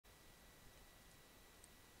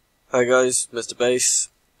Hi guys, Mr. Base.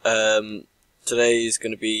 Today is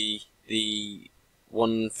going to be the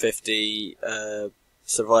 150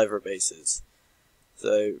 survivor bases.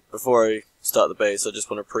 So before I start the base, I just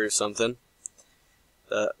want to prove something.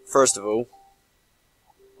 That first of all,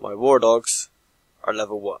 my war dogs are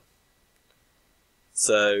level 1.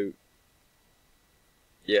 So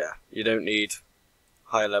yeah, you don't need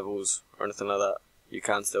high levels or anything like that. You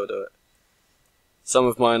can still do it. Some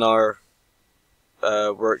of mine are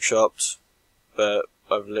workshopped, but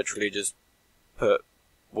I've literally just put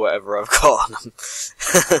whatever I've got on them.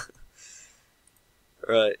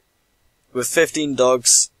 Right. With 15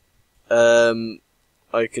 dogs,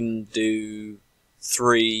 I can do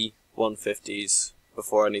 3 150s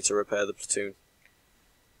before I need to repair the platoon.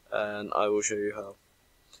 And I will show you how.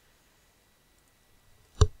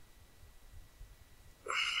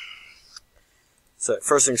 So,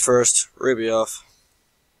 first things first, Ruby off,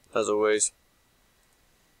 as always.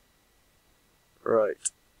 Right.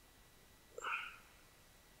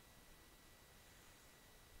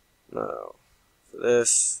 Now, for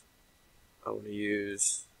this, I want to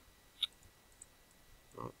use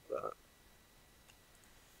not that.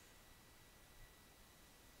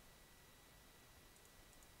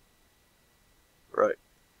 Right.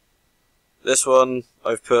 This one,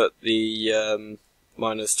 I've put the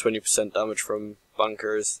minus 20% damage from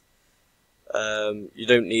bunkers. You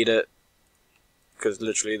don't need it, because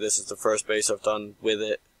literally this is the first base I've done with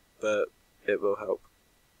it, but it will help.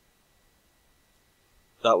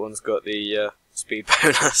 That one's got the speed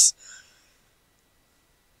bonus.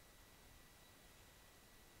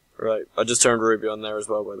 Right, I just turned Ruby on there as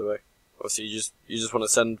well, by the way. Obviously, you just want to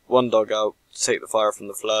send one dog out to take the fire from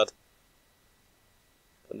the flood,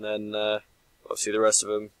 and then obviously the rest of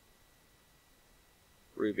them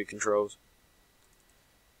Ruby controls.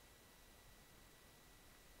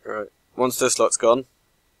 Right, once this lot's gone,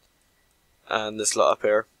 and this lot up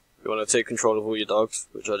here, you want to take control of all your dogs,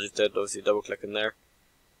 which I just did, obviously double clicking there.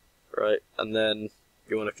 Right, and then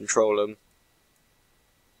you want to control them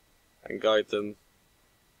and guide them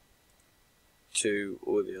to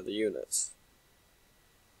all the other units.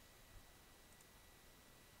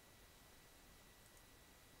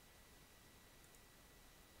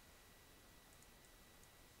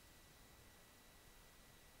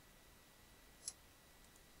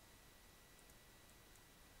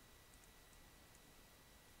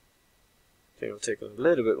 I think I've taken a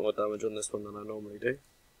little bit more damage on this one than I normally do,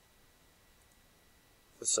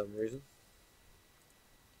 for some reason.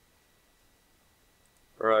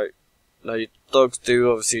 Right, now your dogs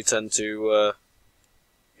do obviously tend to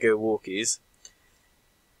go walkies.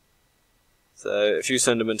 So if you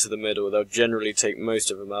send them into the middle, they'll generally take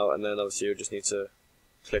most of them out, and then obviously you'll just need to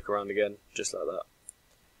click around again, just like that.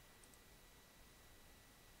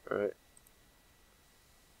 Right.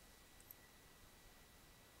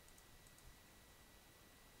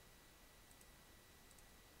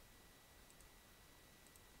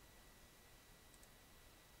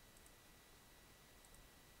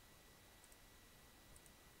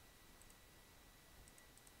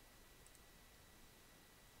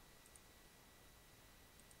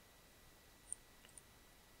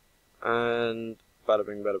 And bada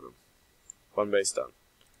bing bada boom. One base done.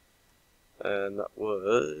 And that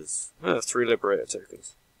was 3 Liberator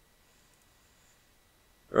tokens.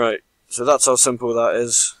 Right, so that's how simple that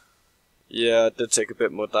is. Yeah, I did take a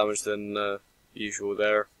bit more damage than usual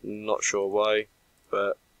there. Not sure why,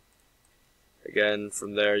 but again,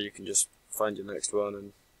 from there you can just find your next one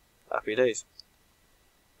and happy days.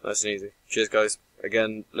 Nice and easy. Cheers guys.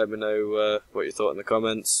 Again, let me know what you thought in the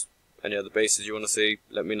comments. Any other bases you want to see,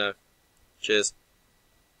 let me know. Cheers.